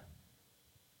 phi.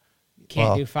 Can't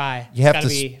Well, do phi. You have It's to.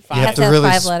 gotta be You phi. have Have to to have really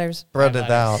 5 letters. spread 5 it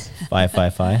letters.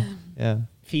 out. Phi. Yeah.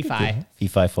 Fee phi. Fee,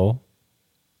 fi, fo.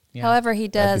 Yeah. However, he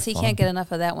That'd does. be He fun. can't get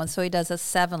enough of that one, so he does a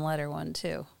 7-letter one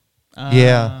too. Oh,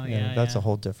 yeah, that's a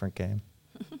whole different game.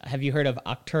 Have you heard of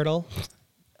Octurtle?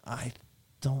 I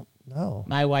don't know.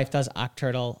 My wife does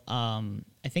Octurtle.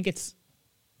 I think it's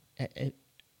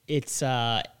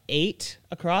 8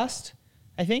 across,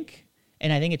 I think,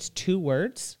 and I think it's 2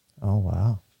 words. Oh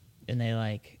wow. And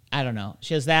they I don't know.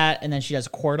 She does that, and then she does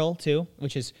Quartle too,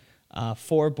 which is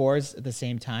 4 boards at the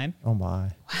same time. Oh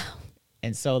my.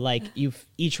 And so you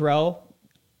each row,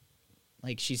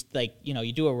 she's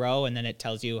you do a row, and then it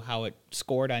tells you how it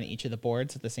scored on each of the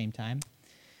boards at the same time.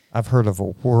 I've heard of a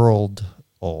world.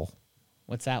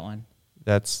 What's that one?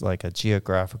 That's like a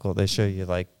geographical. They show you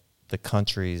like the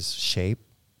country's shape.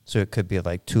 So it could be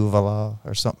like Tuvalu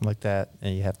or something like that,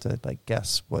 and you have to like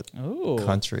guess what Ooh,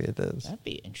 country it is. that'd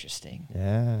be interesting.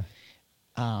 Yeah,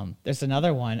 There's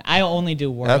another one. I only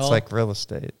do Wordle. that's like real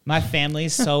estate. My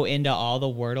family's so into all the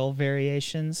Wordle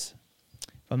variations,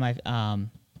 but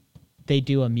they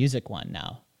do a music one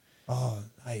now. Oh,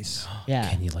 nice. Yeah.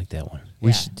 Can you like that one?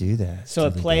 We Yeah. should do that. So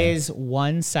it Steely Dan. plays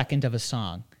 1 second of a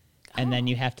song, and then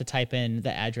you have to type in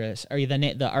the address or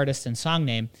the artist and song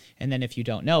name, and then if you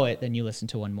don't know it, then you listen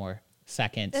to 1 more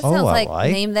second. That Oh, sounds I like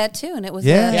like- Name That Tune. It was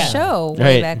Yeah. a Yeah. show Right.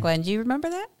 way back when. Do you remember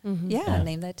that? Yeah, Yeah.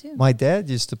 Name That Tune. My dad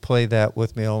used to play that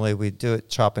with me. Only we'd do it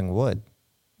chopping wood.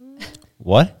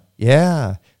 What?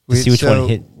 Yeah. See which one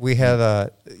hit We had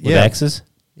a with axes?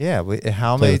 Yeah.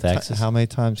 How Play many with axes? how many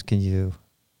times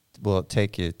will it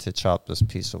take you to chop this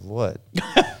piece of wood?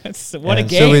 What a And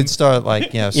game! So we'd start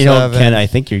like You know, 7. Ken, I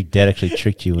think your dad actually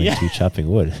tricked you into Yeah. chopping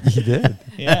wood. He did.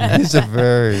 Yeah. He's a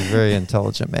very, very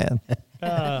intelligent man.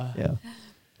 Uh, Yeah.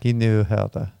 He knew how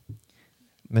to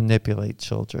manipulate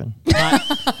children.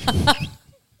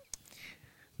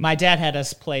 my dad had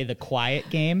us play the quiet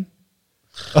game.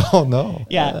 Oh no.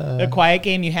 Yeah, the quiet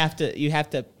game. You have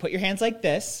to put your hands like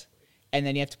this, and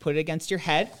then you have to put it against your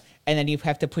head, and then you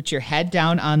have to put your head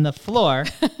down on the floor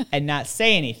and not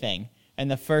say anything. And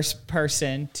the first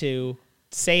person to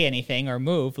say anything or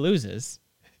move loses.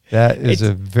 That is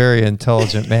a very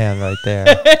intelligent man right there.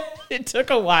 It took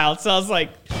a while, so I was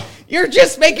like, "You're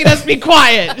just making us be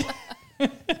quiet."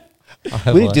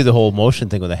 We didn't do the whole motion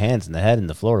thing with the hands and the head and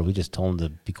the floor. We just told him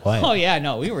to be quiet. Oh yeah,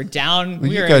 no, we were down. Well,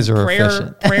 we you were guys in are prayer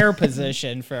efficient.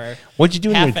 position for What'd you do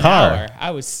in half your an car? hour. I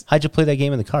was. How'd you play that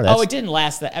game in the car? Oh, it didn't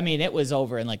last. That I mean, it was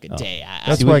over in like a day.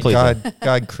 That's See, we why played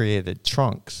God created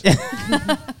trunks.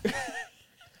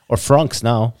 Or frunks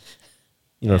now.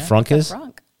 You know what a frunk is?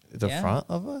 Frunk. The Yeah. front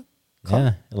of it?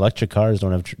 Yeah, electric cars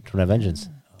don't have engines,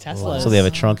 Tesla. so they have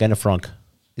a trunk and a frunk.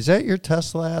 Is that your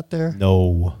Tesla out there?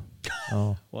 No,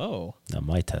 Oh. Whoa. not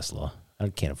my Tesla. I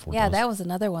can't afford. Yeah, those. that was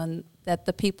another one that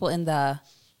the people in the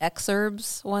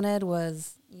exurbs wanted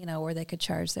was, where they could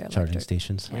charge their charging electric.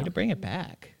 stations. Way to bring it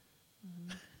back.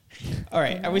 All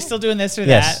right, are we still doing this or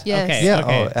Yes. that? Yes. Okay. Yeah,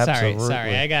 Okay. oh, Sorry. absolutely.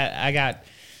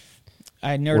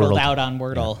 I nerdled Wordle. out on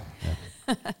Wordle.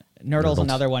 Nerdle's Nerdles.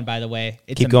 another one, by the way.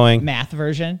 It's Keep a going. math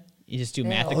version. You just do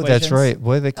math Oh, equations. that's right.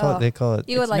 What do they call it? They call it.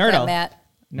 You would It's like Nerdle. that,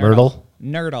 Matt. Nerdle?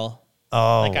 Nerdle.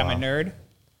 Oh, Like I'm a wow. nerd.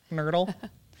 Nerdle.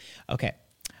 Okay.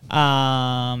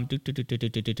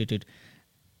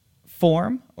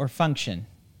 Form or function?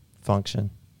 Function.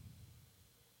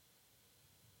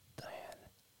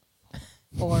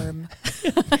 Form.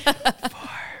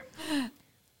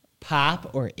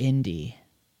 Pop or indie?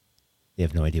 You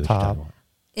have no idea what you're Pop. talking about.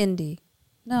 Indie.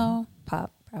 No,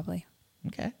 pop, probably.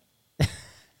 Okay. I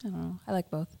don't know. I like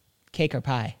both. Cake or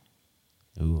pie?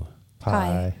 Ooh.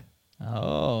 Pie.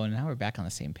 Oh, now we're back on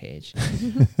the same page.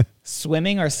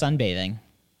 Swimming or sunbathing?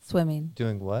 Swimming.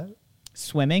 Doing what?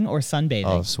 Swimming or sunbathing?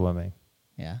 Oh, swimming.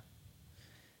 Yeah.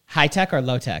 High tech or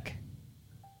low tech?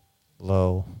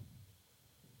 Low.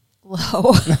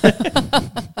 Low.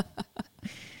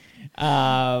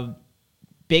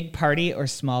 Big party or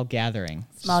small gathering?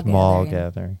 Small gathering.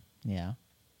 gathering. Yeah.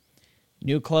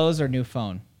 New clothes or new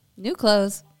phone? New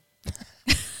clothes.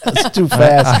 That's too I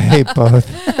fast. hate both.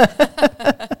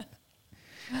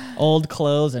 Old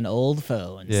clothes and old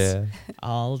phones. Yeah.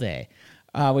 All day.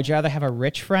 Would you rather have a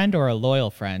rich friend or a loyal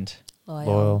friend?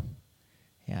 Loyal.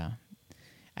 Yeah.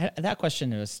 That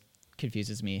question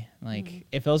confuses me. Like,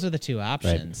 if those are the two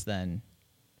options, then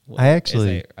are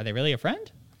they really a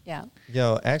friend? Yeah.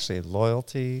 Actually,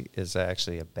 loyalty is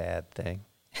actually a bad thing.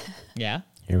 Yeah.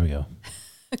 Here we go.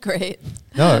 Great.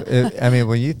 No, I mean,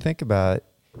 when you think about it,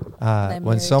 I'm when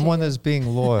married to someone you. is being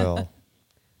loyal,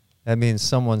 that means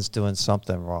someone's doing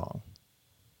something wrong.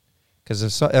 Because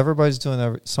if everybody's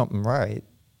doing something right,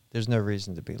 there's no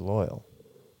reason to be loyal.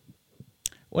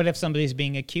 What if somebody's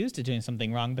being accused of doing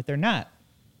something wrong, but they're not,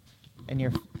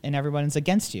 and everyone's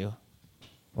against you?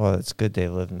 Well, it's good they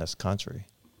live in this country.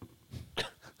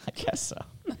 I guess so.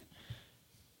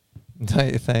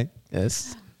 Don't you think?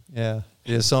 Yes. Yeah.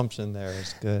 The assumption there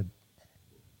is good.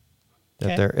 That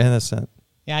Okay. they're innocent.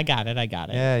 Yeah, I got it.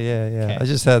 Yeah. Okay. I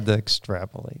just had to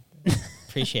extrapolate.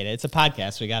 Appreciate it. It's a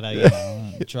podcast. We gotta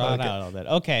draw it out a little bit.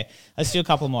 Okay, let's do a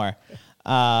couple more.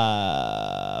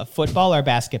 Football or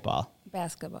basketball?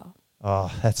 Basketball.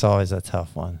 Oh, that's always a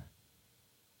tough one.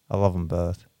 I love them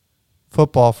both.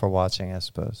 Football for watching, I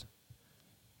suppose.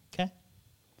 Okay.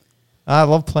 I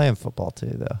love playing football too,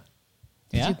 though.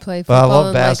 Did Yeah. you play But I football love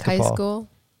in like high basketball. school?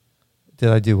 Did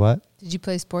I do what? Did you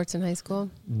play sports in high school?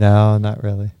 No, not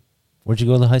really. Where'd you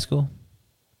go to high school?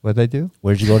 What did I do?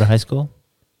 Where'd you go to high school?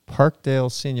 Parkdale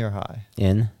Senior High,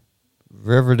 In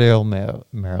Riverdale, Maryland.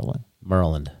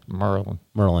 Maryland. Maryland.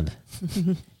 Maryland.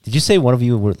 Did you say one of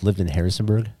you lived in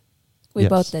Harrisonburg? We Yes.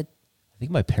 both did. I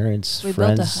think my parents' We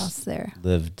built a friends house there.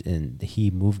 lived in.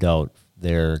 He moved out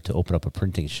there to open up a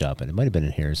printing shop, and it might have been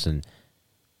in Harrisonburg.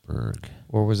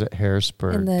 Or was it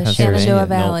Harrisburg? In the Pennsylvania? Shenandoah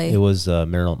Valley. No, it was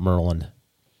Maryland.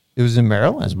 It was in It was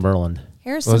Maryland. Maryland.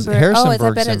 Harrisonburg. I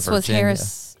Harrisonburg's bet in it was Virginia.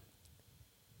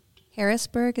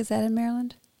 Harrisburg. Is that in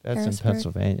Maryland? That's in Harrisburg?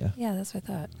 Pennsylvania. Yeah, that's what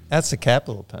I thought. That's the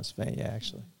capital of Pennsylvania,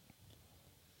 actually.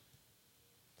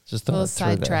 Just A little thought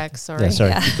I'd throw that. sidetrack, sorry. Yeah, sorry.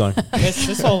 Yeah. Keep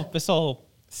going. This whole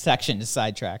section is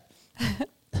sidetracked.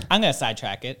 I'm gonna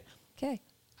sidetrack it. Okay.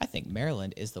 I think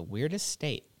Maryland is the weirdest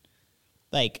state.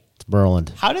 Like, It's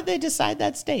Maryland. how did they decide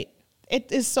that state?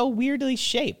 It is so weirdly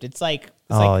shaped. It's like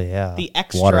Yeah. the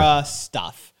extra Water.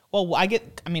 stuff. Well, I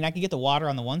can get the water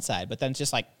on the one side, but then it's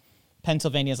just like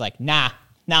Pennsylvania's like, nah,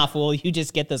 fool, you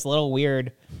just get this little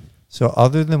weird. So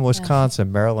other than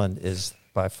Wisconsin, Maryland is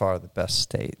by far the best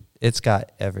state. It's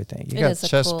got everything. You It got is a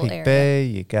cool Chesapeake area. Bay,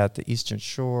 you got the Eastern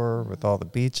Shore with all the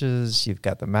beaches, you've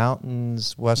got the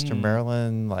mountains, Western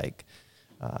Maryland, like,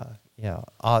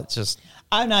 just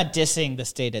I'm not dissing the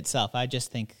state itself. I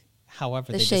just think,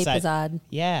 however, The they shape decide. is odd.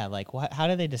 Yeah, like how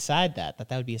do they decide that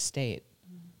would be a state?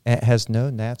 it has no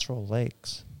natural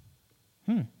lakes.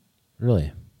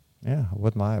 Really? Yeah, I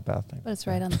wouldn't lie about things. But it's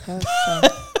right on the coast. So.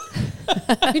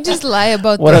 You just lie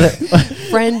about What the are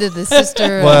friend of the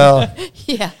sister. Well,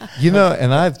 Yeah.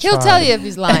 and I've He'll tried. tell you if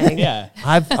he's lying. Yeah.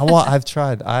 I've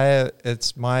tried.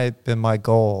 It's been my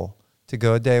goal to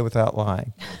go a day without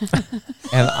lying,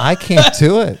 and I can't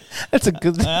do it. That's a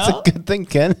good. That's Well, a good thing,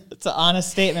 Ken. It's an honest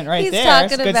statement right He's there. talking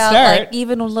It's a good about start. like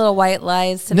even little white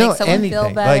lies to make someone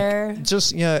feel better. Like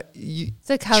just you, It's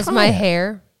like, how's Try my it.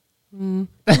 hair?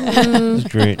 It's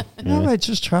great. no, Yeah. but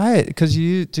just try it because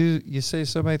you say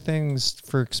so many things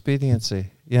for expediency.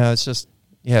 It's just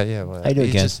well, How you doing,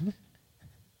 you Ken? just-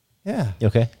 yeah, You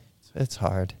okay? it's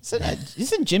hard.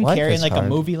 Isn't Jim Life Carrey in is like a hard.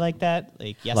 movie like that?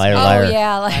 Like Yes Liar, Man? liar. Oh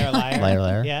yeah, like Liar, liar. Liar,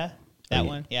 liar. Yeah, that Oh, yeah.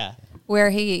 one. Yeah. where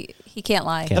he can't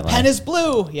lie. Can't The pen is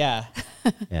blue. Yeah.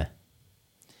 Yeah.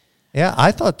 Yeah,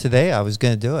 I thought today I was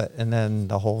going to do it, and then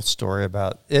the whole story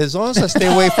about as long as I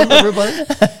stay away from everybody,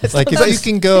 like if you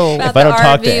can go, About If I the don't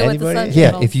talk to RV with the anybody? sun yeah,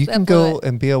 panels, if you that can blew go it.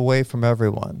 and be away from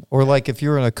everyone, or like if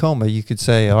you're in a coma, you could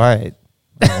say, "All right,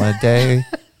 I want a day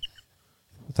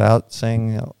without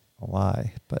saying a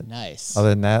lie." But Nice. other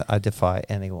than that, I defy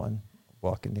anyone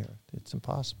walking the earth. It's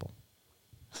impossible.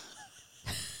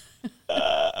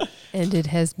 And it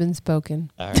has been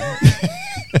spoken. All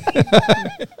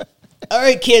right. All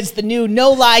right, kids, the new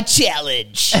no lie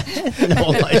challenge. No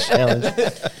lie challenge.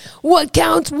 What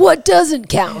counts? What doesn't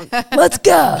count? Let's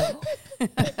go.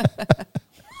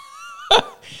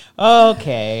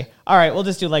 Okay. All right, we'll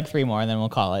just do like 3 more and then we'll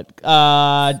call it.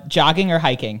 Jogging or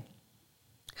hiking?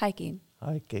 Hiking.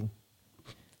 Hiking.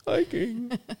 I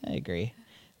agree.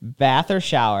 Bath or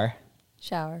shower?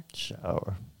 Shower.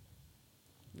 Shower.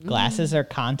 Glasses or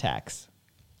contacts?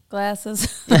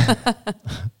 Glasses.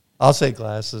 I'll say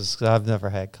glasses 'cause I've never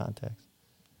had contacts.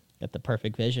 Got the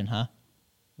perfect vision, huh?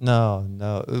 No.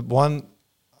 One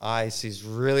eye sees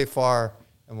really far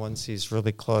and one sees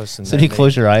really close. And So do you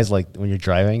close your eyes like when you're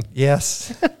driving?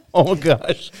 Yes. Oh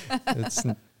gosh. It's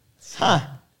Huh.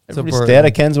 Everybody bird. stay out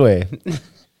of Ken's way.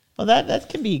 Well,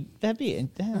 that'd be yeah.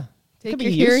 Take Could be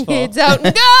your hearing useful. aids out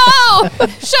and go.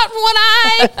 Shut one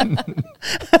eye.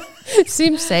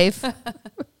 Seems safe.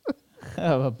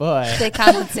 Oh boy. They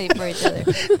compensate for each other.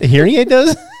 The hearing aid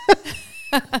does?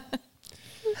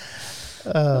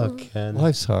 Oh, Ken.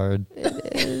 life's hard.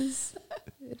 It is.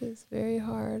 It is very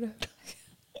hard.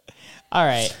 All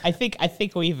right. I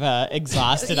think we've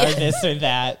exhausted our this or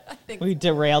that. We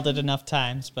derailed it enough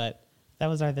times, but that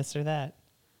was our this or that.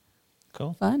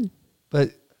 Cool. Fun.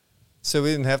 But so we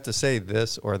didn't have to say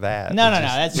this or that. No. We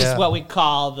That's just yeah, what we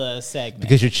call the segment.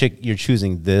 Because you're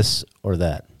choosing this or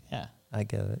that. Yeah. I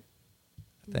get it.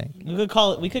 I think. We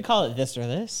could call it this or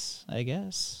this, I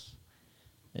guess.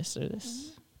 This or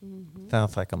this.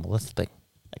 Sounds like I'm lisping.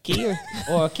 A key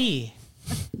or a key.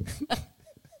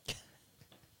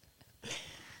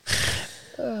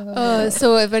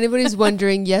 So if anybody's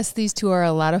wondering, yes, these two are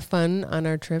a lot of fun on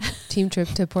our team trip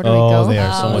to Puerto Oh, Rico. they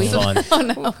are so Oh, much we-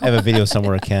 fun. Oh no. I have a video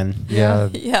somewhere, Ken. Yeah.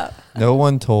 Yeah. No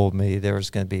one told me there was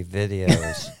going to be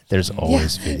videos. There's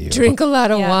always video. Drink a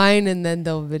lot of Yeah. wine and then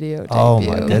they'll videotape Oh, you.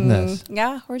 my goodness.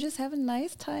 Yeah, we're just having a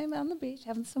nice time on the beach,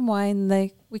 having some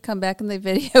wine. We come back and they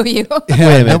video you. Wait a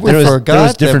minute. then we There was forgot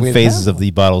that different we'd phases have of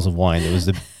the bottles of wine. There was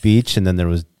the beach, and then there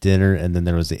was dinner, and then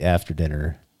there was the after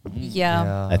dinner.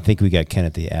 Yeah. I think we got Ken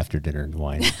at the after dinner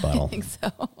wine bottle. I think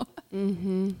so.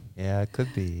 Yeah, it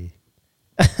could be.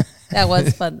 That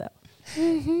was fun though.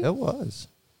 It was.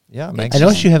 Yeah, I'm I anxious.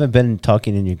 noticed you haven't been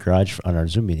talking in your garage on our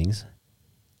Zoom meetings.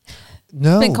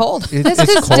 No, been cold. That's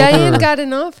it's because Diane colder. got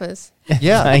an office.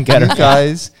 Yeah, I got you her.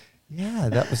 guys. Yeah,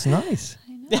 that was nice.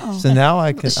 know. So now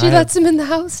I can. She lets him in the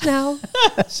house now.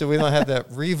 So we don't have that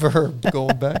reverb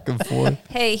going back and forth.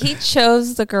 Hey, he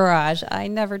chose the garage. I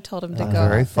never told him to I'm go.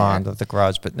 very out fond there. of the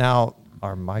garage, but now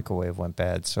our microwave went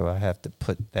bad, so I have to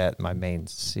put that in my main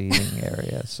seating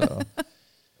area. So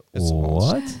it's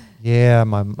almost- What? Yeah,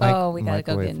 Oh, we gotta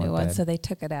go microwave get a new went one. bad. So they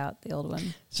took it out, the old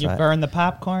one. So You I- burn the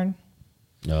popcorn?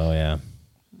 Oh yeah.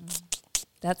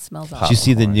 That smells Did awful. you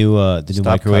see the new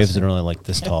microwaves cussing. that are only like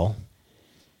this tall?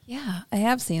 Yeah, I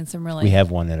have seen some really. We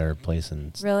have one at our place,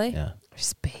 and Really? yeah,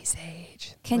 Space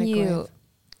age. Can you? Microwave.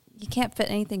 You can't fit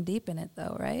anything deep in it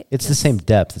though, right? it's the same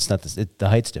depth. It's not the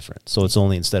height's different, so it's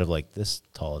only instead of like this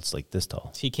tall, it's like this tall.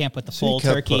 So you can't put the So you full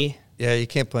can't turkey. put- yeah, you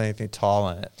can't put anything tall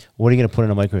in it, What are you gonna put in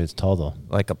a microwave that's tall though?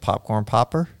 like a popcorn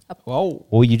popper. Whoa.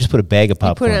 Well, you just put a bag of You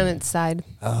popcorn. put it on its side.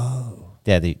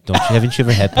 Yeah, haven't you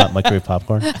ever had microwave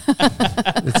popcorn? It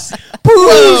It's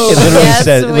literally Yes,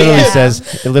 says. we Literally have.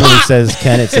 says. It literally says.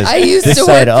 Ken. It says. I used this to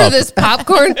side work for up. this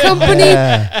popcorn company.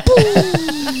 Yeah.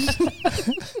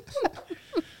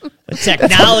 The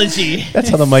technology. That's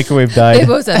how the microwave It died.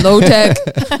 was a low tech.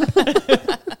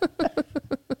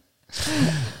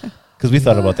 Because we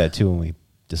thought about that too when we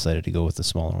decided to go with the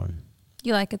smaller one.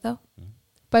 You like it though.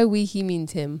 By we, he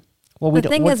means him. Well, The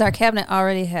thing is, our cabinet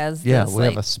already has. yeah, this, we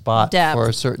have like, a spot depth. for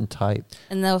a certain type.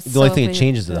 And those. the only thing it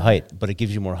changes is the height, but it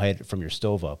gives you more height from your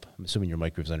stove up. I'm assuming your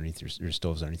microwave's underneath your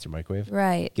stove's underneath your microwave.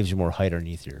 Right. Gives you more height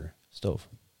underneath your stove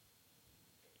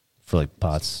for like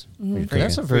pots. where you're For your-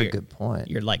 That's a cooking. very your- good point.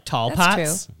 You're like tall That's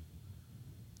pots. true.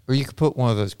 Or you could put one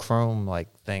of those chrome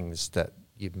like things that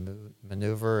you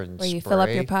maneuver and Where you spray. fill up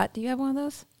your pot. Do you have one of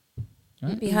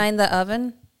those? Behind the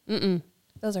oven. Mm-mm.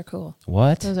 Those are cool.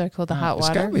 What? Those are called the hot It's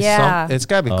gotta water. be Yeah. it's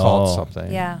got to be called Oh.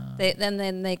 something. Yeah.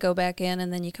 Then they go back in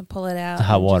and then you can pull it out. The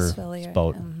hot and just water fill your-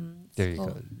 spout. It's There you cool.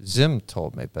 go. Zim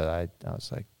told me, but I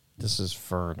was like, this is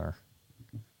Ferner.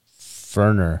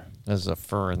 Ferner. This is a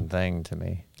foreign thing to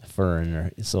me.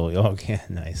 Fern. Okay,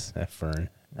 nice. Fern.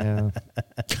 Yeah.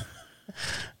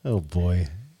 Oh, boy.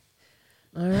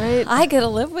 All right. I get to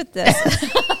live with this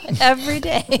every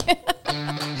day.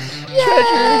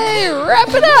 Yay! Wrap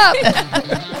it up.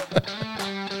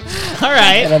 All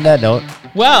right. And on that note,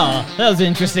 Well, that was an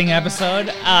interesting episode.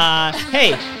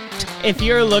 Hey, if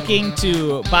you're looking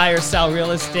to buy or sell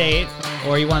real estate,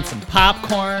 or you want some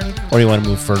popcorn, or you want to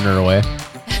move Ferner away,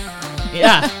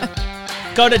 yeah,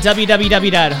 go to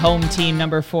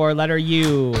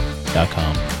www.hometeam4u.com.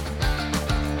 .com.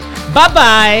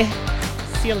 Bye-bye.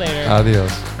 See you later.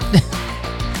 Adios.